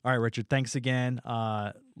 All right, Richard, thanks again.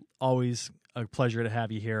 Always a pleasure to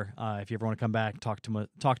have you here. If you ever want to come back, talk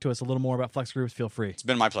to us a little more about Flex Groups, feel free. It's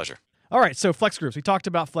been my pleasure. All right, so Flex Groups. We talked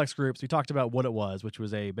about Flex Groups. We talked about what it was, which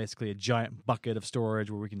was basically a giant bucket of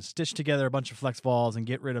storage where we can stitch together a bunch of FlexVols and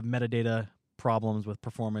get rid of metadata problems with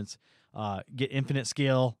performance, get infinite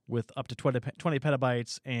scale with up to 20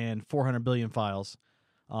 petabytes and 400 billion files.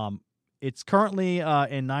 It's currently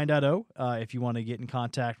in 9.0. If you want to get in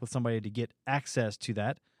contact with somebody to get access to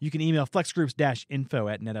that, you can email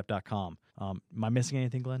flexgroups-info@netapp.com. Am I missing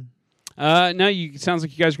anything, Glenn? No, sounds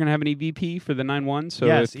like you guys are going to have an EVP for the 9.1. So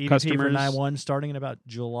yes, if EVP customers... for 9.1 starting in about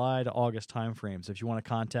July to August timeframe. So if you want to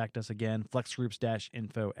contact us again,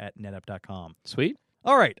 flexgroups-info@netapp.com. Sweet.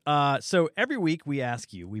 All right. So every week we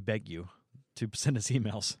beg you to send us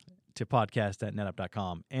emails to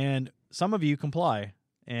podcast@netapp.com. And some of you comply,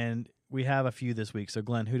 and we have a few this week. So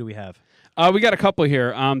Glenn, who do we have? We got a couple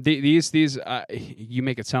here. These you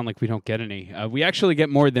make it sound like we don't get any. We actually get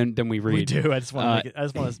more than we read. We do. I just want to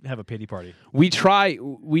have a pity party. We try.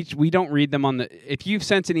 We don't read them on the. If you've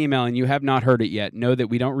sent an email and you have not heard it yet, know that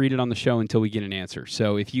we don't read it on the show until we get an answer.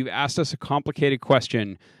 So if you asked us a complicated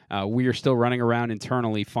question, we are still running around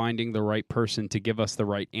internally finding the right person to give us the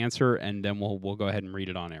right answer, and then we'll go ahead and read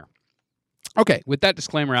it on air. Okay, with that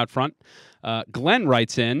disclaimer out front, Glenn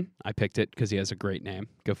writes in. I picked it because he has a great name.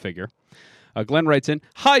 Go figure. Glenn writes in,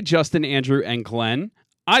 "Hi, Justin, Andrew, and Glenn.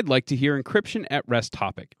 I'd like to hear encryption at rest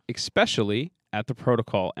topic, especially at the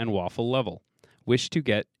protocol and waffle level. Wish to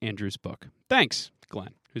get Andrew's book. Thanks,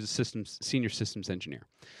 Glenn, who's a senior systems engineer.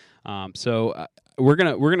 So we're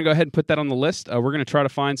gonna go ahead and put that on the list. We're gonna try to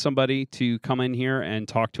find somebody to come in here and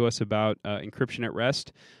talk to us about encryption at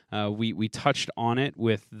rest. We touched on it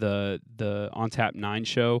with the ONTAP 9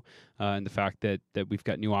 show and the fact that we've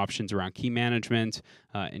got new options around key management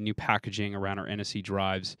and new packaging around our NSE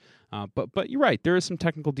drives. But you're right, there are some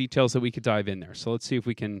technical details that we could dive in there. So let's see if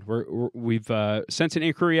we can. We've sent an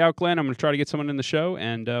inquiry out, Glenn. I'm going to try to get someone in the show,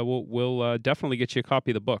 and we'll definitely get you a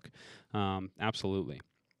copy of the book. Absolutely.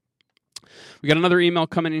 We got another email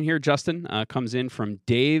coming in here, Justin. Comes in from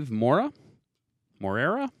Dave Morera.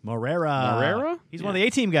 He's one of the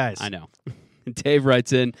A-Team guys. I know. Dave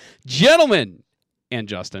writes in, gentlemen and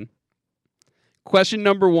Justin, question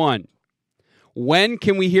number 1. When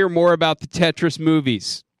can we hear more about the Tetris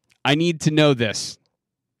movies? I need to know this.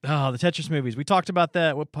 Oh, the Tetris movies. We talked about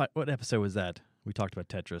that. What episode was that? We talked about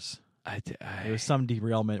Tetris. It was some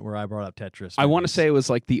derailment where I brought up Tetris. I want to say it was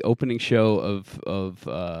like the opening show of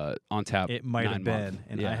ONTAP. It might have been,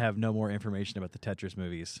 and I have no more information about the Tetris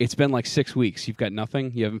movies. It's been like 6 weeks. You've got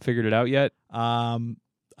nothing. You haven't figured it out yet.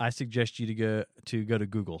 I suggest you to go to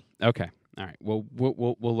Google. Okay. All right. Well,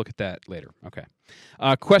 we'll look at that later. Okay.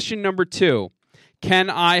 Question number 2: Can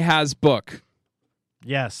I has book?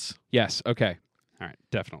 Yes. Yes. Okay. All right.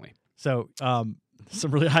 Definitely. So,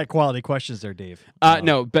 some really high quality questions there, Dave.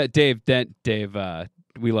 No, but Dave,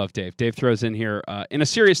 we love Dave. Dave throws in here, in a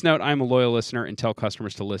serious note, I'm a loyal listener and tell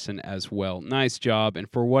customers to listen as well. Nice job. And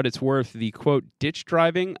for what it's worth, the quote, ditch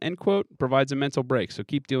driving, end quote, provides a mental break. So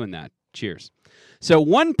keep doing that. Cheers. So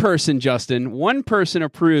one person, Justin,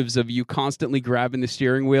 approves of you constantly grabbing the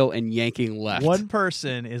steering wheel and yanking left. One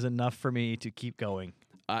person is enough for me to keep going.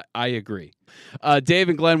 I agree. Dave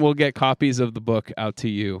and Glenn will get copies of the book out to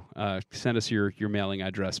you. Send us your mailing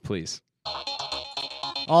address, please.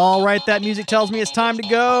 All right, that music tells me it's time to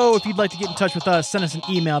go. If you'd like to get in touch with us, send us an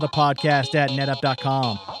email to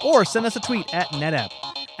podcast@netapp.com or send us a tweet @netapp.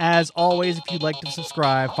 As always, if you'd like to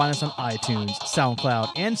subscribe, find us on iTunes,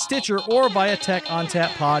 SoundCloud, and Stitcher, or via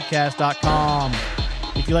techontappodcast.com.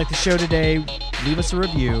 If you like the show today, leave us a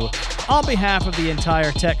review. On behalf of the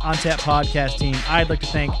entire Tech on Tap podcast team, I'd like to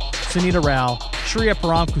thank Sunita Rao, Shreya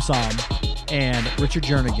Paramkusam, and Richard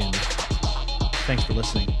Jernigan. Thanks for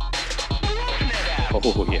listening.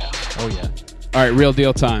 Oh, yeah. Oh, yeah. All right, real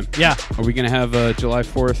deal time. Yeah. Are we going to have a July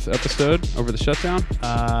 4th episode over the shutdown?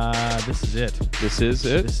 This is it. This is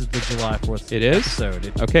it? This is the July 4th it is?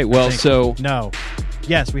 episode. Okay, well, so... No.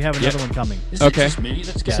 Yes, we have another one coming. Is okay.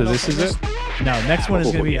 So this is it? No, next one is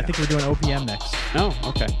going to be, I think we're doing OPM next. Oh,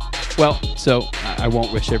 okay. Well, so I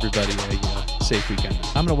won't wish everybody a safe weekend.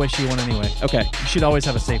 I'm going to wish you one anyway. Okay. You should always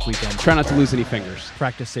have a safe weekend. Try not to lose any fingers.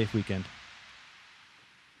 Practice safe weekend.